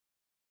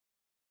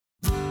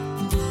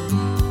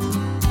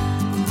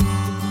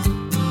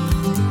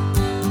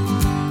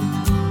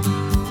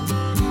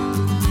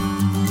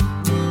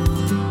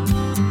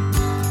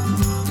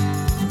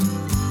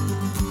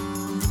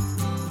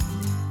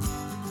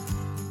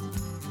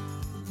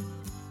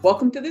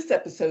Welcome to this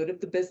episode of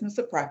the Business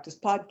of Practice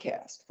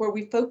podcast, where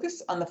we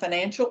focus on the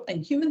financial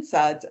and human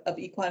sides of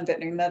equine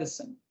veterinary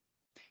medicine.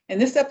 In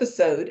this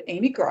episode,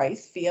 Amy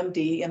Grice,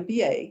 VMD,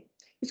 MBA,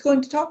 is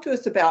going to talk to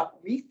us about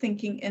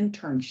rethinking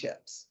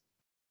internships.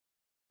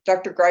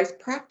 Dr. Grice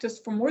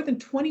practiced for more than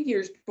 20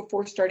 years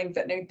before starting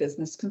veterinary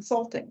business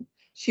consulting.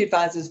 She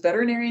advises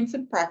veterinarians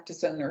and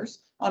practice owners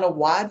on a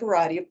wide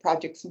variety of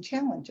projects and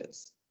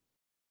challenges.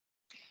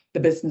 The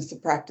Business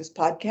of Practice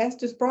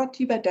podcast is brought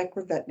to you by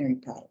Dechra Veterinary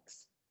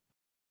Products.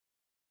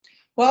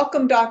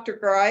 Welcome, Dr.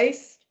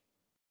 Grice.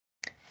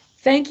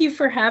 Thank you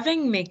for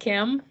having me,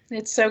 Kim.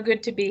 It's so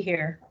good to be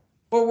here.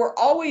 Well, we're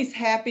always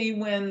happy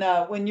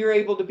when you're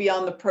able to be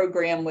on the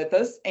program with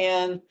us.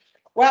 And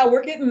wow,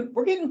 we're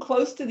getting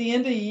close to the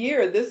end of the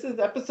year. This is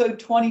episode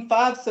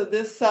 25, so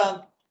this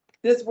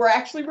we're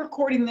actually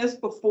recording this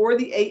before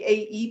the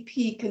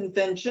AAEP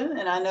convention,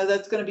 and I know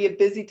that's going to be a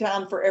busy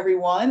time for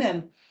everyone.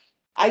 And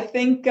I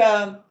think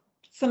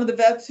some of the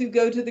vets who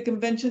go to the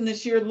convention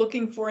this year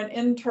looking for an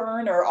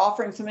intern or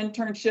offering some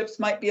internships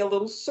might be a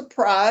little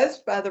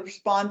surprised by the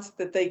response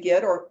that they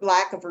get, or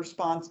lack of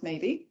response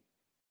maybe.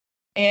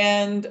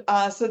 And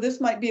so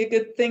this might be a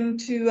good thing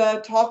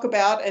to talk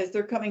about as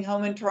they're coming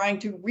home and trying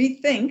to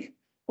rethink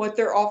what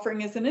they're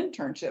offering as an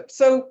internship.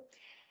 So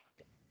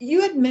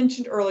you had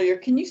mentioned earlier,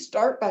 can you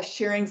start by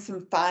sharing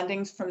some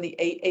findings from the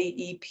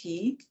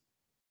AAEP?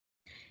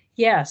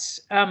 Yes.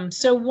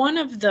 So one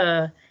of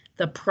the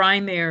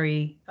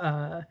primary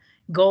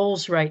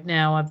goals right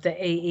now of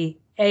the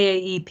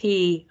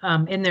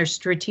AAEP in their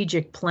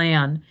strategic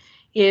plan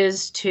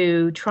is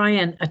to try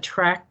and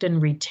attract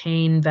and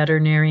retain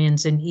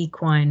veterinarians in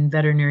equine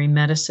veterinary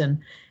medicine,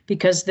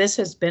 because this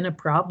has been a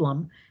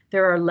problem.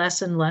 There are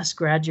less and less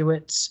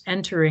graduates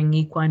entering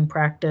equine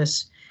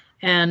practice,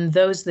 and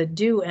those that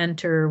do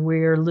enter,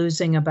 we're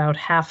losing about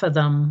half of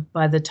them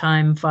by the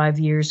time 5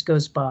 years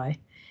goes by.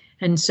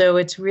 And so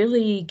it's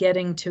really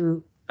getting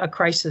to a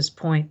crisis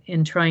point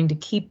in trying to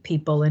keep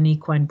people in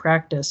equine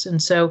practice.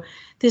 And so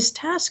this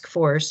task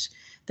force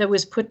that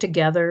was put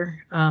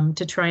together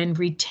to try and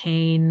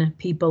retain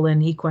people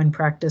in equine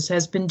practice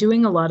has been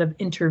doing a lot of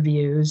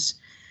interviews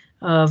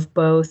of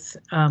both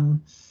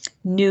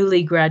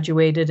newly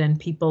graduated and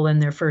people in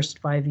their first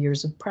 5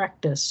 years of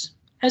practice,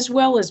 as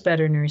well as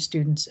veterinary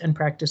students and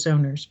practice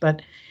owners.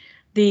 But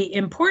the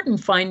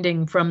important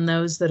finding from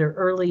those that are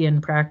early in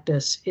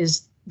practice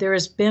is there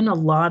has been a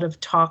lot of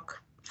talk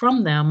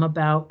from them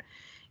about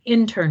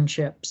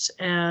internships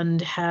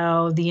and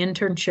how the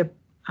internship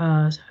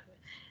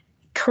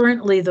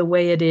currently the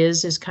way it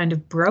is kind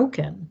of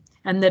broken,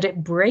 and that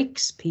it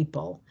breaks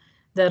people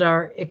that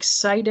are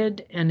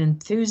excited and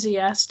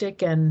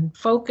enthusiastic and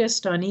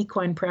focused on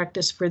equine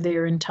practice for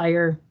their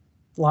entire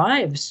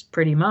lives,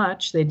 pretty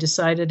much. They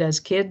decided as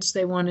kids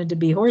they wanted to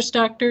be horse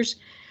doctors,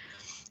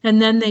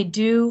 and then they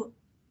do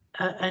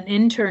an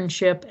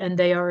internship and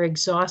they are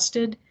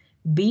exhausted,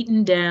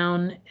 beaten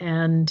down,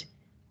 and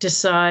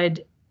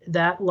decide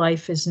that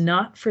life is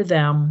not for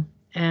them,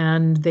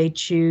 and they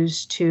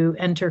choose to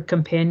enter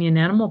companion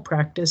animal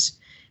practice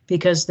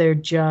because they're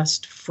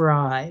just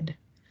fried.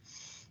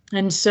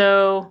 And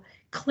so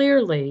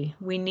clearly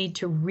we need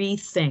to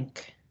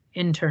rethink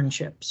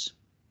internships.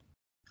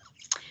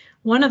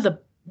 One of the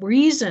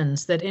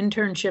reasons that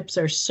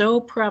internships are so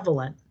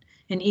prevalent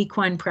in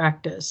equine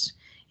practice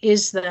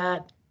is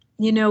that,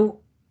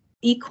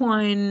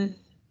 equine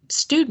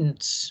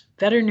students,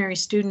 veterinary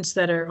students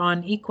that are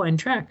on equine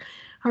track,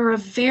 are a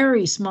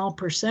very small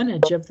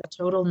percentage of the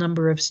total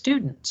number of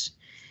students.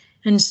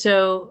 And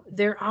so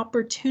there are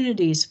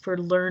opportunities for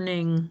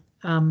learning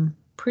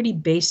pretty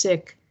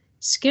basic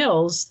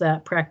skills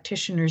that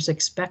practitioners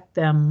expect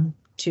them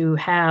to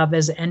have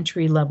as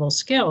entry-level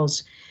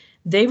skills.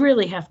 They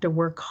really have to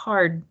work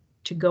hard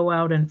to go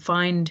out and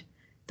find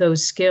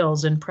those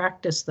skills and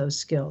practice those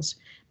skills,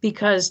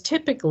 because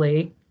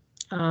typically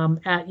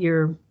at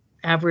your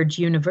average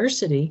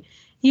university,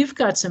 you've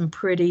got some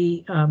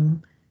pretty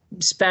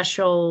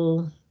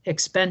special,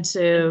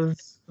 expensive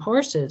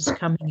horses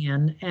coming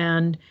in,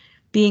 and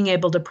being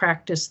able to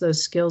practice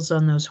those skills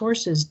on those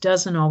horses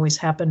doesn't always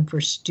happen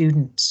for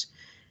students.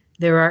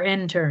 There are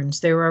interns,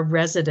 there are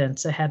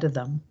residents ahead of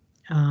them.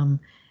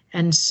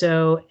 And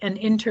so an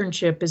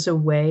internship is a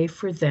way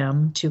for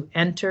them to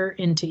enter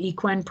into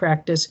equine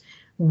practice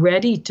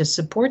ready to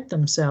support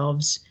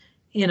themselves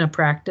in a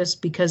practice,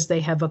 because they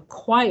have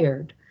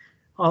acquired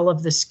all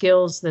of the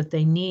skills that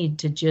they need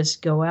to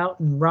just go out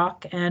and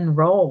rock and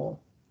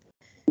roll.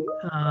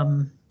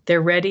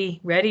 They're ready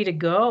to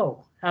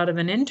go out of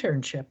an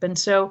internship. And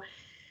so,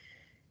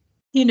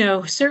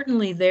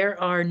 certainly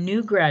there are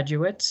new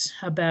graduates,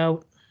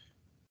 about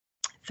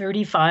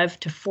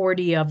 35 to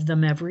 40 of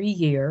them every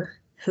year,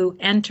 who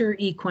enter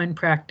equine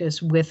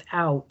practice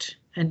without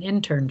an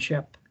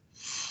internship.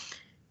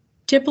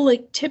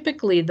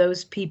 Typically,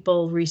 those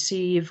people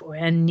receive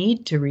and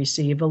need to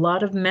receive a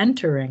lot of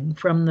mentoring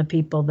from the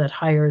people that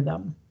hire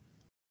them.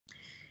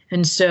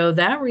 And so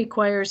that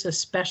requires a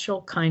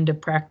special kind of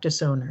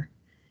practice owner,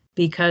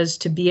 because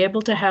to be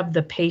able to have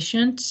the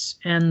patience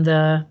and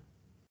the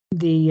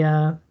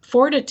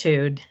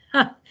fortitude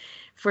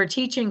for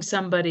teaching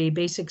somebody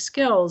basic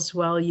skills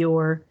while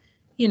you're,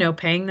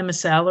 paying them a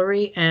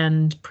salary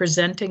and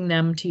presenting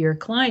them to your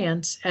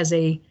clients as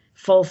a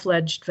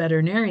full-fledged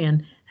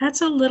veterinarian.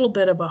 That's a little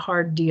bit of a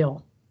hard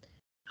deal.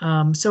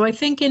 So I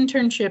think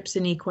internships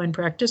in equine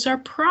practice are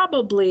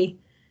probably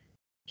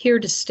here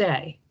to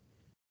stay,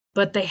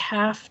 but they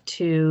have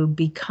to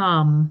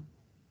become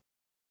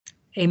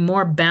a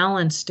more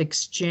balanced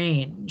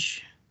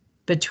exchange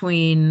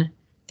between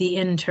the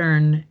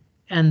intern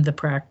and the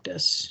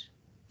practice.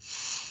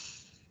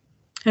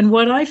 And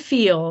what I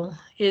feel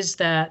is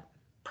that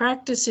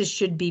practices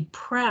should be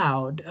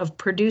proud of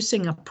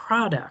producing a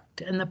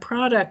product, and the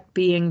product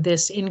being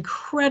this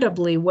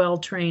incredibly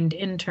well-trained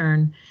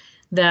intern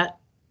that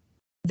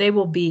they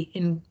will be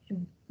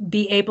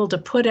able to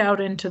put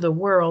out into the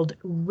world,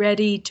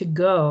 ready to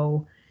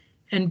go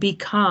and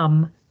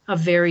become a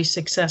very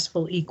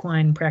successful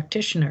equine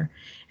practitioner.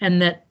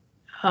 And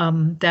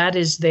that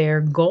is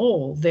their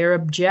goal, their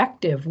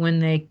objective when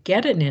they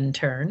get an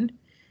intern,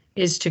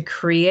 is to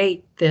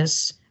create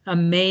this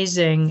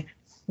amazing,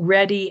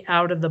 ready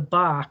out of the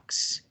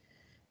box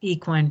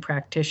equine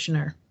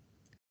practitioner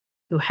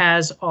who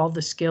has all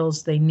the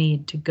skills they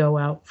need to go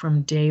out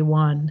from day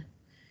one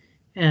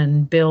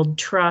and build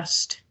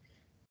trust,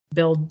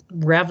 build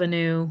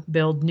revenue,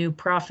 build new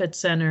profit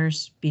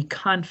centers, be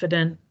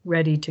confident,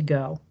 ready to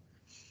go.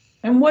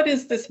 And what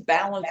is this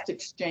balanced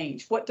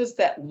exchange? What does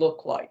that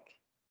look like?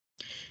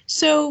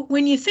 So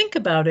when you think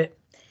about it,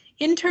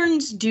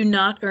 interns do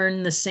not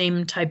earn the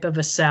same type of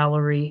a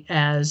salary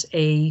as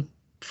a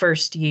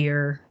first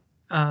year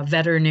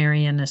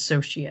veterinarian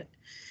associate.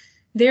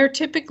 They're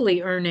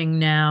typically earning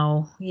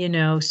now,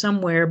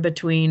 somewhere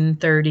between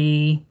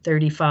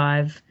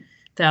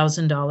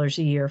 $30,000-$35,000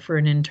 a year for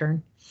an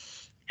intern.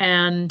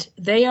 And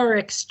they are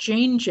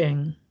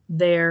exchanging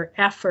their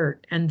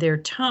effort and their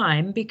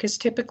time, because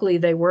typically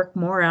they work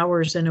more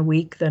hours in a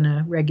week than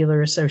a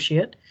regular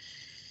associate.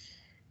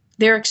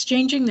 They're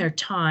exchanging their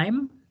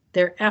time,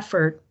 their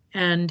effort,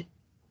 and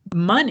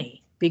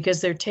money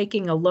because they're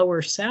taking a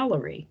lower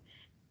salary.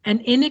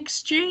 And in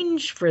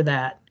exchange for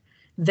that,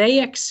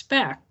 they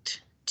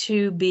expect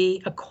to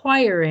be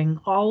acquiring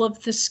all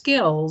of the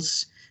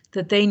skills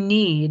that they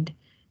need,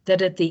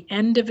 that at the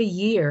end of a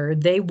year,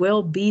 they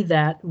will be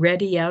that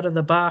ready out of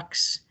the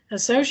box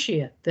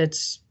associate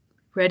that's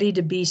ready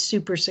to be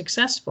super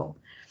successful.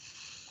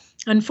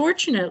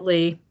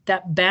 Unfortunately,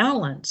 that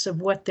balance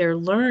of what they're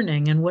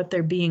learning and what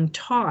they're being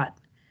taught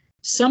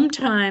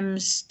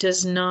sometimes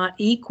does not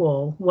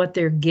equal what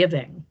they're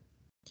giving.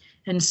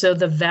 And so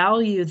the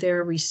value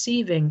they're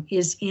receiving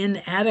is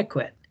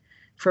inadequate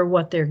for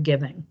what they're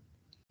giving.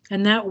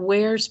 And that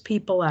wears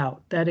people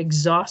out, that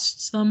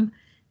exhausts them,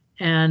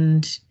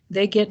 and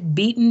they get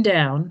beaten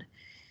down.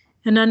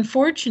 And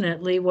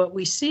unfortunately, what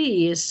we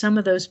see is some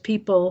of those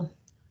people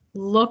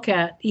look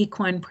at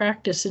equine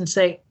practice and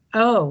say,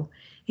 oh,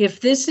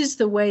 if this is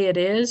the way it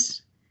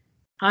is,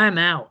 I'm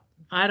out.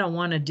 I don't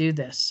want to do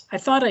this. I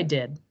thought I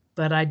did,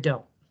 but I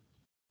don't.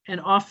 And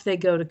off they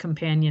go to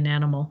companion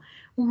animal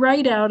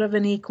right out of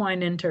an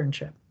equine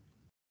internship.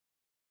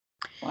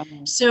 Wow.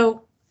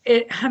 So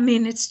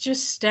it's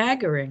just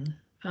staggering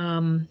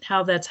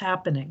how that's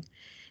happening.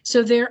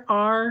 So there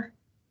are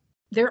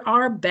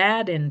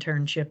bad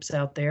internships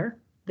out there.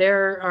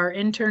 There are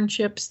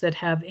internships that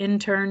have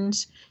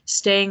interns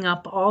staying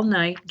up all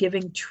night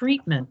giving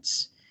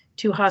treatments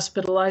to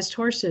hospitalized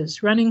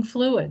horses, running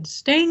fluids,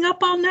 staying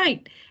up all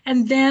night,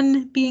 and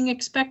then being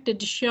expected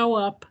to show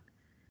up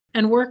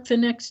and work the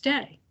next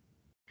day.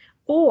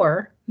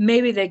 Or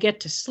maybe they get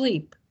to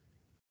sleep,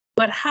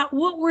 but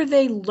what were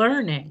they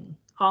learning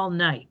all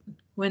night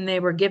when they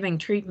were giving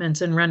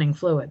treatments and running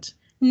fluids?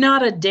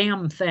 Not a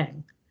damn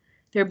thing.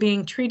 They're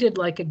being treated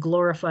like a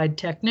glorified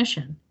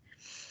technician.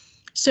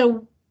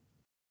 So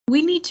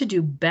we need to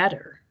do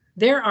better.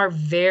 There are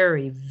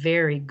very,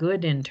 very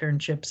good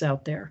internships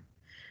out there,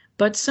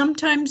 but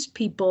sometimes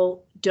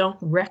people don't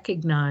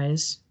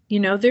recognize,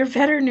 they're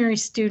veterinary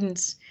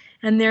students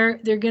and they're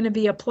going to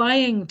be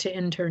applying to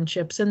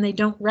internships, and they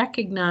don't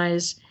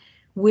recognize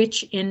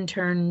which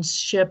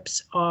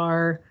internships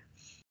are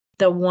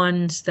the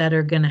ones that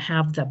are going to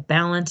have the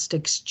balanced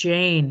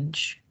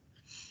exchange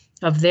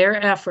of their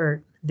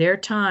effort, their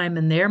time,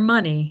 and their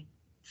money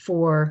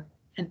for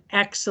an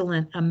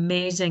excellent,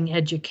 amazing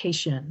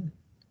education.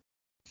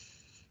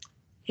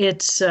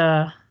 It's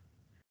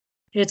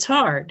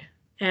hard.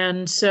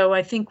 And so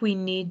I think we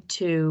need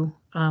to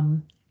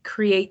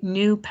create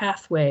new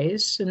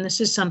pathways, and this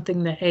is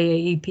something that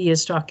AAEP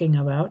is talking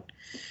about,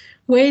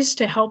 ways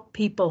to help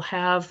people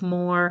have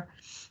more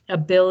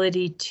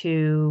ability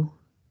to,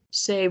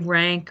 say,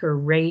 rank or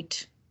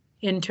rate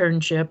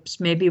internships,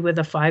 maybe with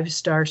a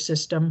 5-star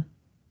system,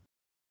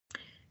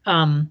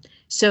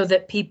 so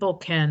that people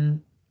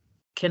can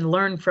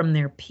learn from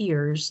their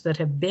peers that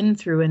have been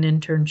through an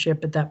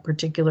internship at that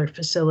particular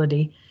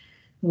facility,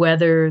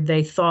 whether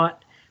they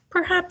thought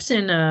perhaps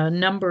in a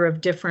number of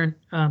different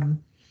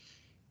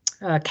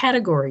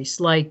categories,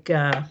 like,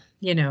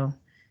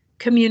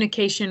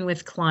 communication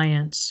with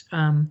clients,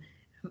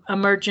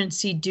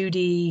 emergency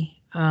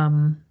duty,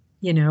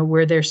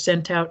 where they're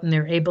sent out and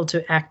they're able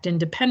to act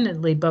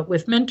independently, but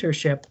with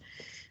mentorship.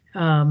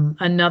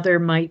 Another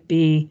might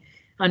be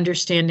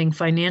understanding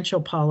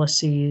financial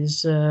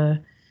policies,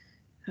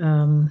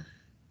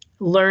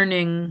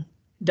 learning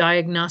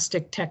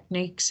diagnostic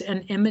techniques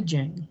and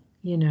imaging,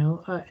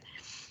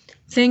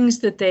 things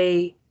that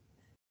the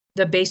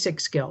basic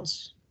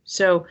skills.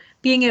 So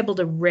being able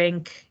to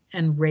rank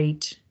and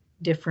rate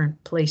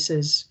different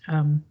places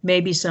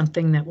may be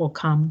something that will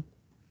come.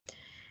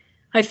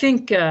 I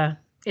think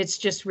it's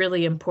just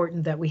really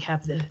important that we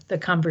have the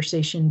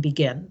conversation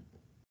begin.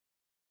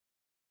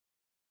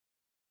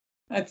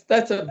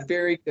 That's a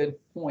very good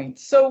point.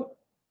 So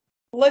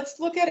let's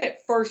look at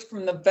it first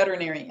from the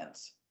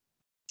veterinarian's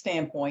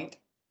standpoint.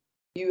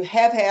 You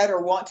have had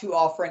or want to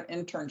offer an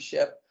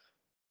internship.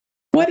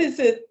 What is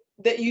it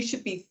that you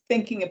should be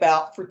thinking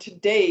about for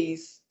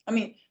today's,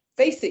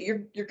 face it,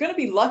 you're going to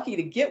be lucky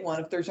to get one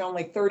if there's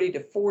only 30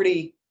 to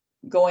 40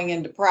 going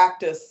into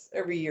practice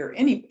every year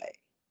anyway.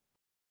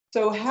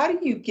 So how do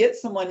you get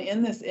someone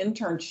in this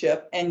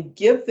internship and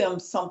give them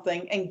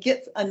something and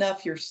get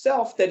enough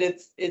yourself that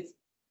it's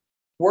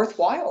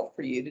worthwhile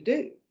for you to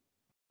do?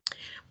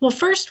 Well,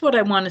 first, what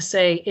I want to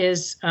say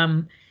is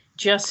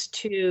just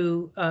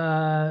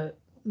to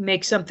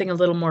make something a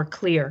little more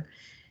clear.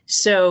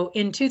 So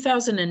in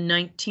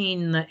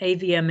 2019, the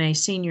AVMA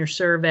Senior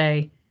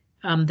Survey,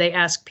 they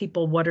asked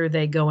people, what are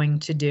they going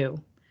to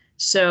do?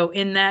 So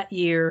in that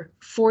year,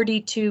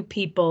 42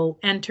 people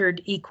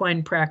entered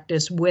equine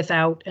practice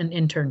without an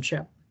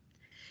internship.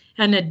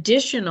 An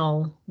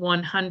additional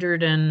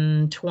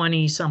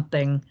 120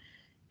 something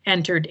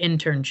entered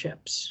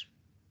internships.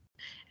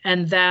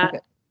 And that, okay.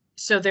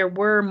 So there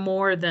were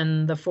more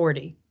than the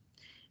 40,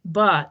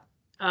 but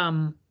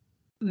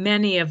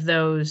many of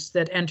those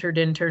that entered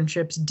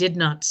internships did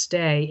not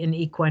stay in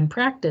equine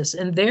practice.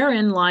 And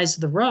therein lies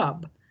the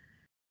rub,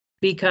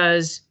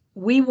 because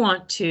we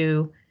want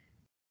to,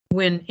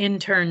 when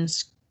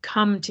interns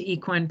come to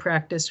equine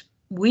practice,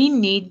 we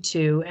need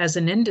to, as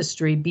an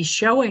industry, be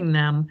showing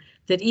them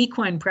that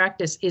equine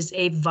practice is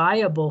a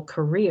viable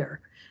career,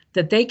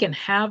 that they can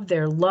have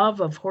their love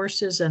of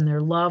horses and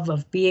their love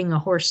of being a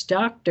horse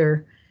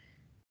doctor,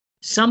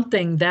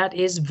 something that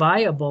is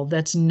viable,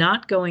 that's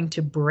not going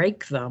to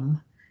break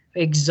them,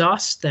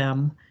 exhaust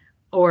them,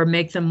 or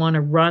make them want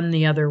to run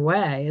the other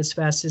way as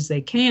fast as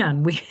they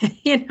can. We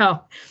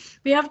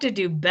have to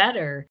do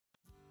better.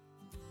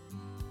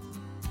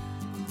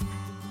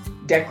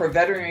 Dechra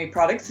Veterinary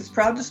Products is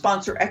proud to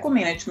sponsor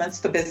Equimanagement's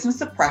The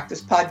Business of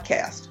Practice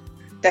podcast.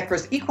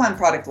 Dechra's equine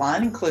product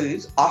line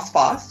includes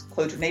Osphos,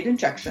 Clodronate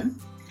Injection,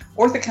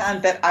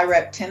 Orthokine Vet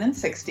IRAP 10 and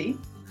 60,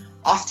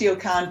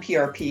 Osteokine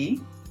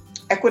PRP,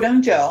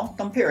 Equidone Gel,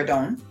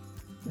 Domperidone,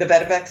 the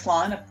Vetivex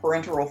line of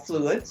parenteral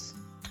fluids,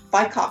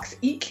 Vicox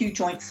EQ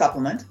joint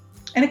supplement,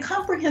 and a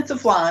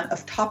comprehensive line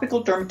of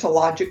topical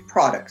dermatologic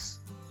products.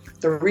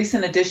 The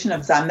recent addition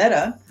of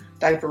Zymeta,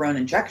 Diaperone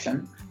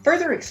Injection,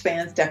 further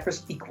expands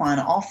Dechra's equine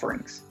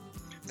offerings.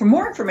 For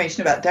more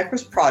information about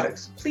Dechra's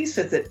products, please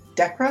visit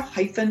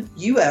dechra-us.com.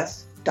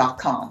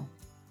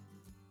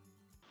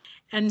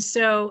 And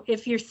so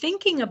if you're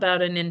thinking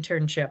about an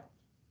internship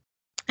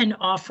and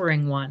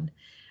offering one,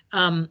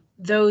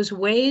 those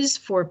ways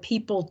for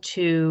people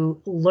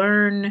to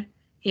learn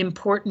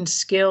important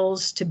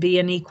skills to be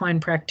an equine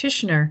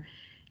practitioner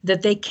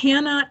that they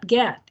cannot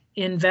get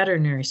in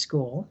veterinary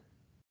school,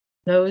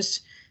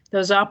 those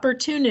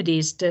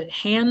opportunities to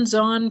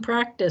hands-on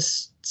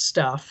practice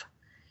stuff,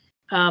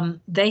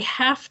 they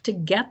have to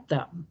get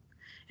them.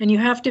 And you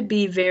have to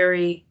be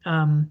very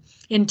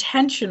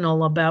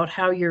intentional about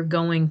how you're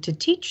going to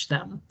teach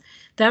them.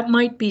 That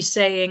might be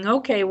saying,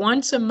 okay,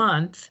 once a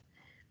month,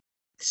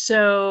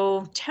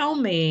 so tell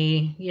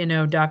me,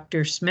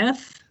 Dr.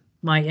 Smith,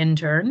 my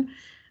intern,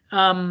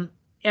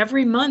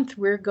 every month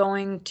we're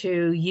going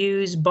to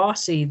use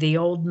Bossy, the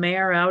old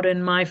mare out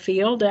in my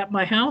field at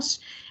my house,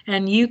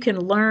 and you can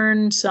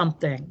learn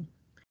something.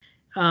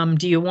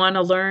 Do you want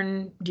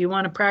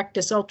to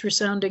practice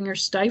ultrasounding or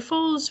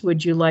stifles? What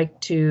would you like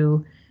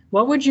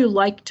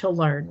to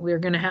learn? We're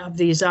going to have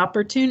these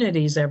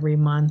opportunities every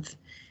month.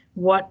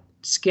 What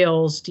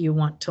skills do you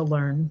want to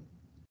learn?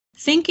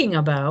 Thinking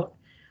about,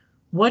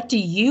 what do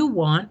you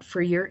want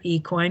for your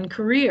equine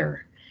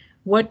career?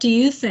 What do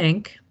you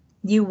think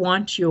you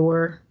want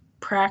your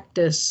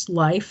practice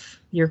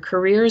life, your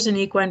career as an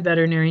equine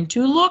veterinarian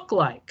to look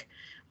like?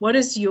 What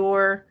is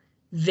your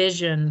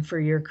vision for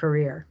your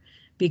career?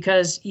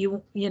 Because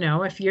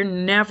if you're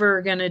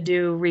never going to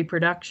do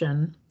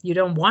reproduction, you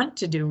don't want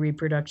to do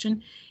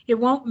reproduction, it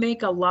won't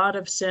make a lot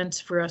of sense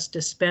for us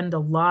to spend a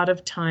lot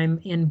of time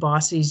in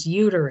Bossy's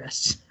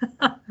uterus,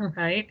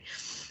 right?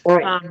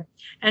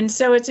 And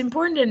so it's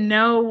important to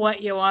know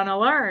what you want to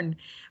learn.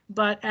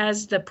 But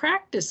as the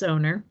practice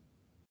owner,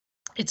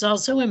 it's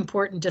also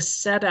important to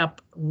set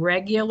up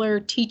regular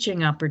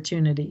teaching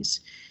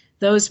opportunities.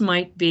 Those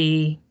might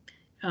be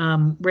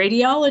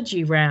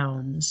radiology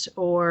rounds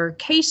or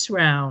case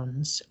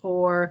rounds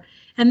or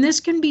And this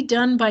can be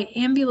done by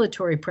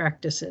ambulatory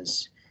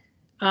practices.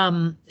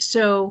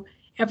 So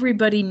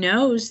everybody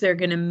knows they're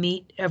going to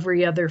meet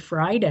every other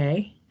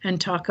Friday and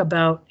talk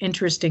about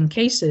interesting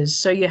cases.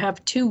 So you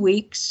have 2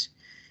 weeks.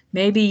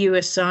 Maybe you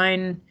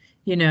assign,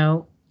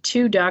 2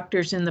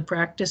 doctors in the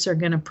practice are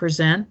going to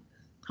present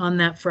on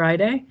that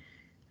Friday.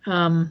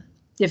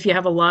 If you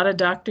have a lot of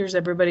doctors,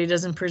 everybody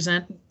doesn't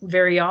present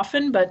very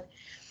often, but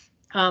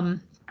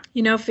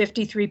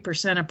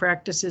 53% of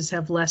practices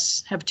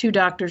have 2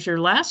 doctors or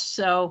less.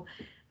 So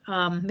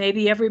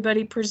maybe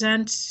everybody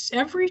presents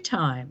every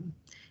time,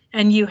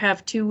 and you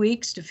have 2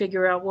 weeks to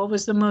figure out what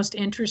was the most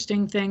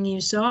interesting thing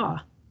you saw.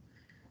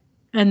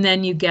 And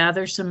then you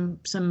gather some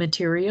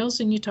materials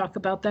and you talk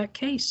about that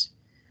case.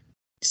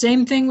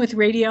 Same thing with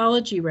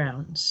radiology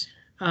rounds.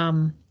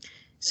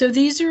 So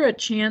these are a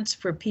chance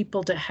for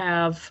people to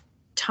have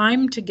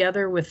time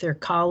together with their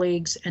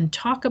colleagues and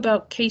talk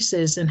about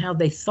cases and how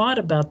they thought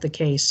about the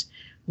case,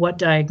 what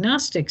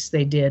diagnostics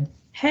they did.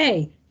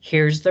 Hey,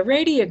 here's the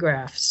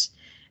radiographs.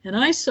 And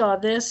I saw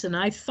this and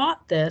I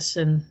thought this,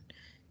 and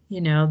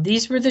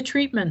these were the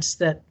treatments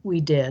that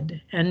we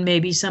did. And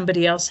maybe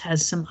somebody else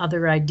has some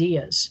other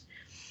ideas.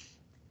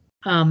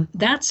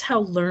 That's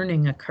how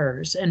learning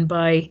occurs. And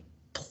by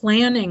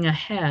planning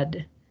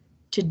ahead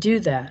to do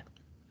that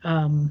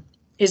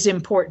is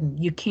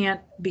important. You can't,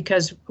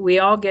 because we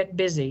all get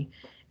busy.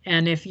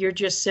 And if you're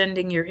just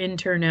sending your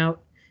intern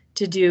out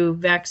to do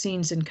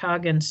vaccines and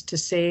Coggins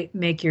to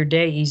make your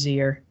day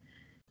easier,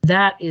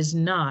 that is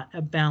not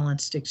a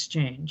balanced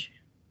exchange.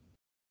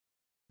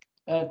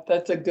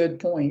 That's a good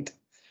point.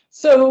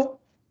 So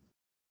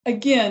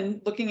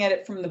again, looking at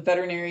it from the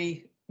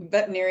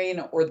veterinarian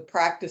or the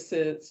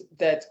practices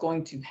that's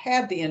going to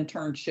have the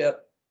internship,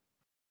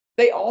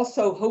 they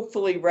also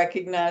hopefully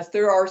recognize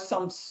there are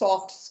some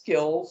soft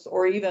skills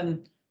or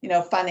even,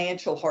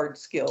 financial hard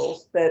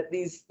skills that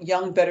these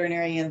young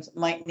veterinarians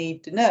might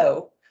need to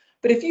know.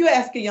 But if you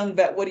ask a young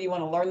vet, what do you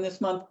want to learn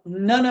this month?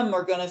 None of them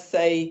are going to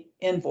say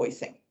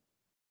invoicing.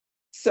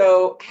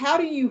 So how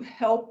do you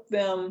help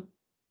them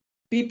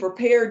be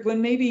prepared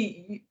when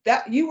maybe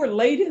that you were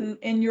late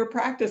in your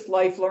practice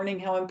life learning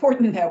how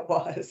important that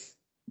was?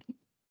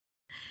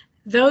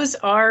 Those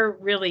are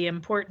really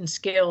important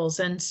skills.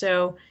 And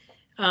so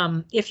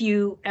if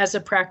you, as a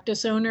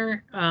practice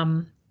owner,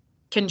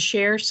 can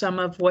share some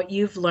of what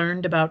you've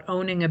learned about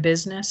owning a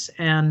business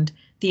and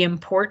the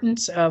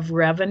importance of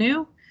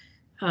revenue,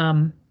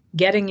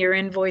 getting your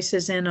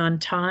invoices in on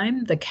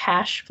time, the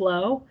cash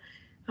flow,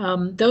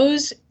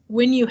 those,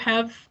 when you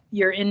have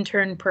your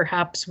intern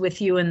perhaps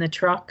with you in the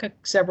truck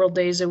several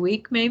days a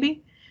week,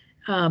 maybe,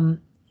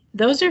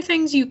 those are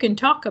things you can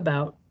talk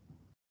about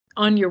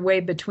on your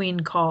way between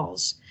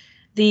calls.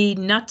 The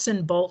nuts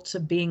and bolts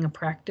of being a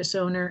practice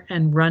owner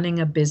and running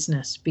a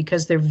business,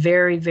 because they're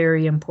very,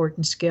 very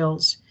important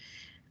skills.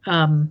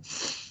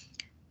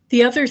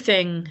 The other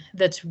thing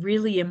that's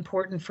really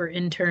important for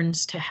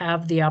interns to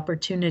have the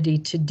opportunity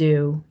to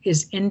do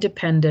is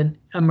independent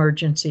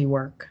emergency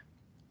work.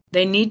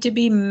 They need to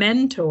be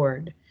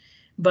mentored,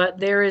 but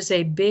there is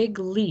a big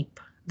leap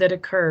that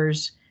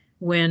occurs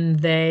when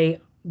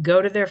they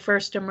go to their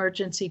first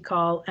emergency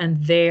call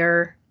and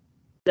they're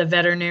the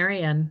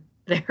veterinarian.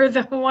 They're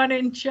the one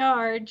in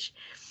charge.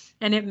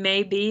 And it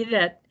may be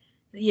that,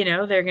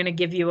 they're going to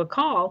give you a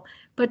call,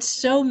 but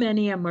so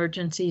many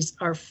emergencies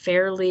are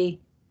fairly,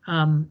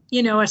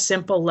 a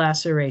simple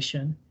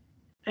laceration,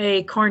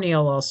 a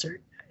corneal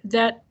ulcer,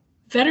 that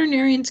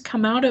veterinarians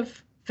come out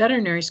of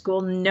veterinary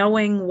school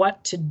knowing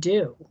what to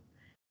do.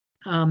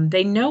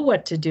 They know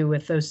what to do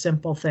with those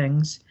simple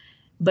things,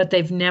 but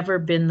they've never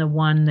been the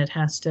one that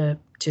has to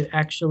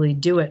actually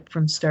do it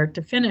from start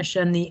to finish.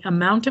 And the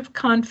amount of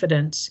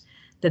confidence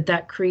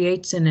that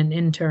creates in an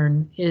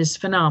intern is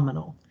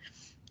phenomenal.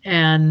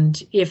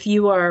 And if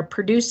you are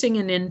producing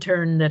an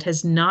intern that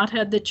has not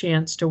had the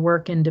chance to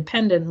work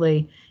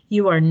independently,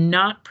 you are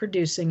not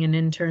producing an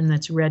intern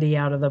that's ready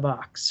out of the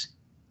box.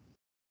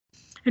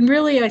 And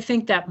really, I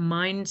think that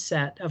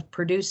mindset of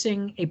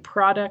producing a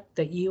product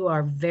that you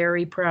are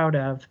very proud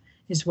of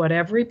is what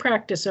every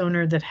practice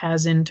owner that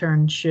has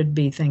interns should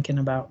be thinking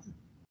about.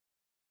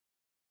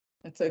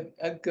 That's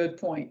a good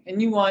point.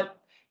 And you want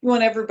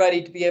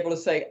everybody to be able to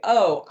say,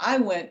 oh, I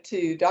went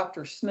to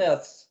Dr.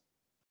 Smith's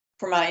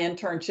for my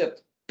internship,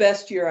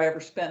 best year I ever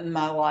spent in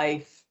my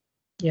life.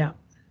 Yeah.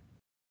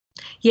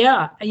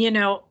 Yeah.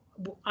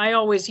 I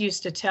always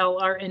used to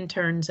tell our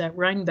interns at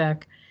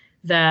Rhinebeck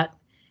that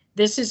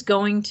this is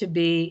going to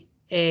be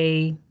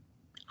a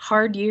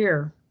hard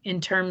year in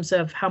terms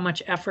of how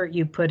much effort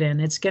you put in.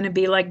 It's going to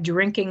be like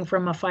drinking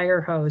from a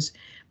fire hose,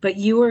 but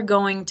you are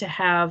going to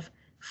have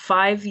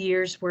 5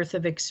 years worth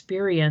of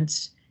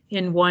experience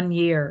in 1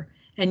 year,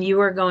 and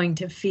you are going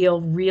to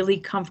feel really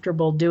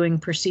comfortable doing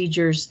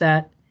procedures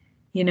that,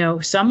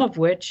 some of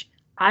which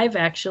I've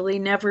actually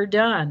never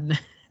done,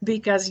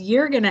 because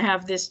you're going to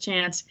have this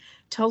chance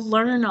to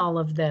learn all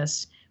of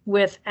this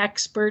with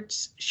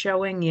experts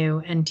showing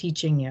you and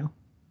teaching you.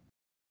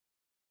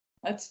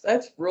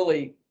 That's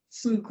really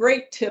some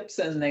great tips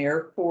in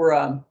there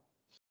for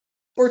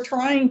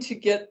trying to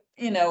get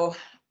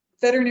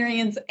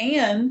veterinarians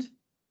and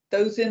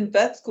those in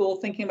vet school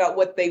thinking about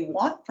what they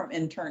want from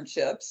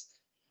internships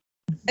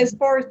as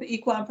far as the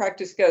equine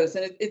practice goes.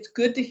 And it's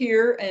good to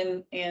hear.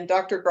 And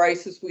Dr.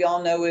 Grice, as we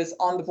all know, is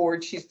on the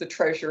board. She's the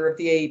treasurer of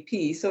the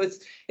AAP. So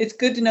it's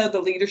good to know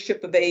the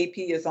leadership of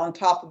AAP is on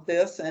top of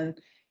this and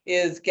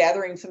is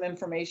gathering some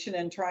information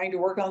and trying to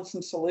work on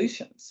some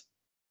solutions.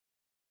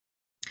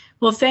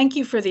 Well, thank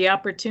you for the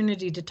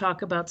opportunity to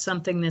talk about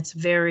something that's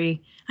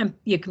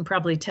you can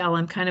probably tell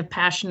I'm kind of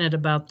passionate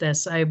about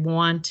this. I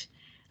want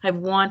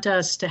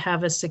us to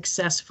have a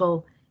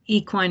successful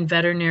equine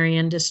veterinary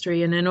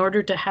industry. And in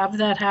order to have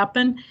that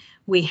happen,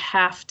 we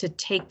have to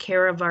take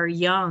care of our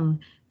young.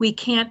 We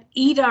can't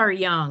eat our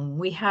young.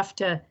 We have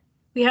to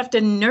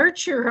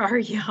nurture our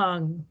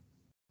young.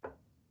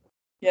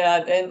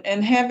 Yeah,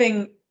 and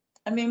having,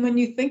 when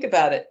you think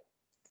about it,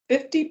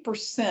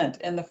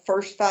 50% in the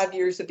first 5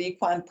 years of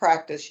equine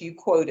practice, you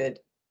quoted,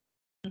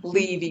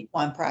 leave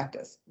equine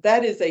practice.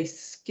 That is a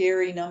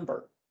scary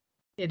number.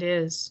 It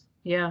is,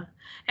 yeah.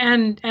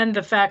 And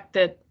the fact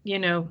that,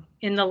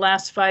 in the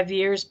last 5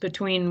 years,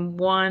 between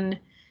 1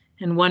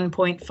 and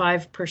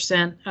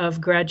 1.5%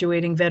 of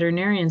graduating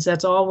veterinarians,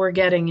 that's all we're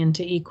getting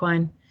into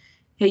equine.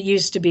 It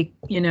used to be,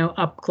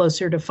 up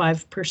closer to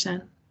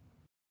 5%.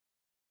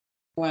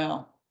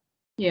 Wow.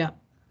 Yeah.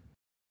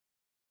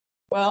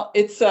 Well,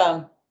 it's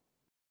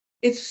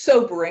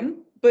sobering,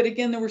 but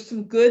again, there were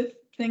some good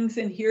things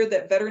in here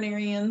that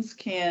veterinarians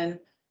can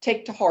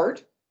take to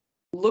heart.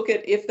 Look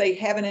at if they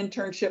have an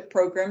internship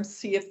program,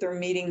 see if they're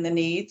meeting the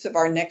needs of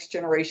our next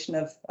generation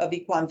of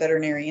equine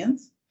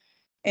veterinarians.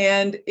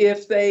 And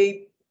if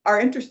they are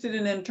interested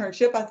in an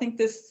internship, I think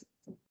this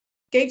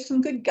gave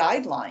some good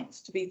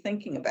guidelines to be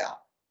thinking about.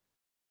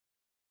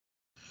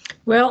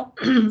 Well,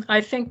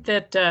 I think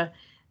that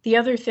the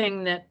other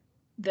thing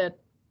that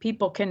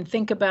people can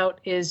think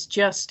about is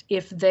just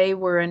if they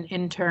were an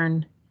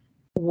intern,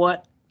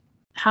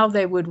 how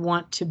they would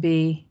want to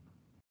be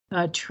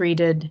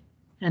treated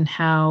and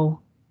how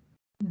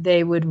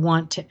they would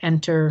want to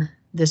enter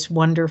this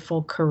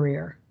wonderful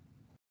career.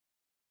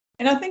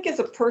 And I think as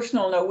a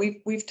personal note,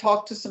 we've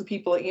talked to some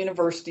people at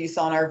universities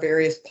on our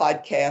various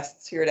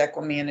podcasts here at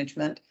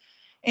Equimanagement,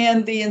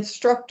 and the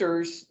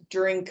instructors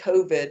during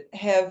COVID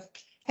have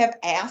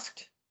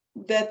asked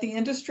that the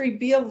industry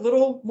be a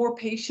little more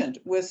patient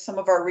with some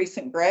of our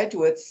recent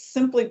graduates,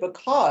 simply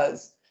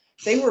because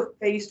they were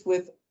faced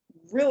with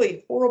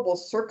really horrible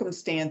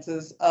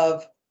circumstances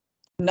of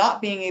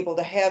not being able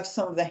to have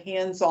some of the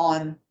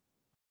hands-on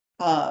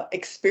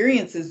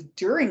experiences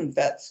during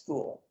vet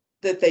school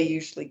that they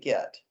usually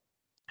get.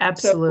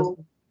 Absolutely.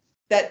 So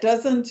that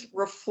doesn't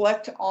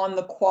reflect on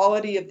the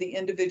quality of the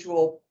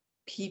individual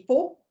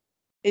people.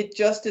 It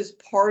just is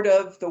part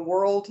of the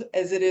world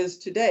as it is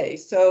today.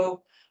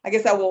 So I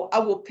guess I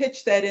will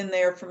pitch that in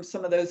there from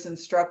some of those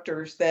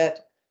instructors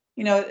that,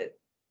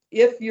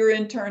 if your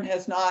intern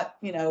has not,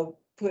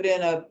 put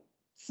in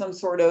some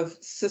sort of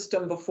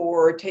system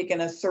before or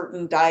taken a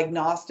certain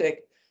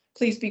diagnostic,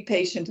 please be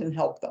patient and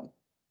help them.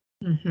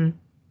 Mm-hmm.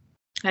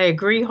 I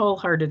agree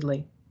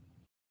wholeheartedly.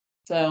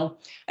 So,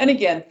 and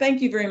again,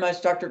 thank you very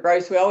much, Dr.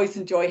 Grice. We always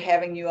enjoy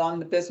having you on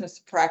the Business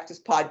of Practice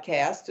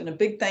podcast, and a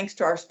big thanks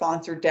to our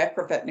sponsor,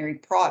 Dechra Veterinary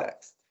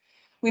Products.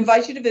 We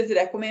invite you to visit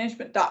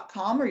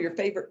equimanagement.com or your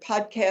favorite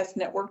podcast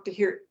network to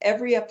hear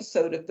every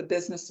episode of the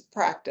Business of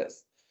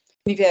Practice.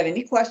 If you have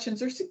any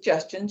questions or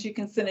suggestions, you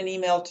can send an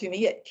email to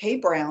me at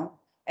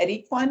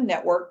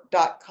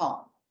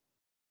kbrown@equinenetwork.com.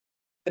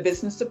 The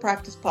Business of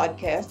Practice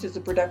podcast is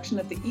a production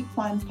of the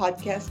Equine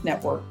Podcast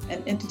Network,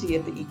 an entity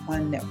of the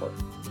Equine Network.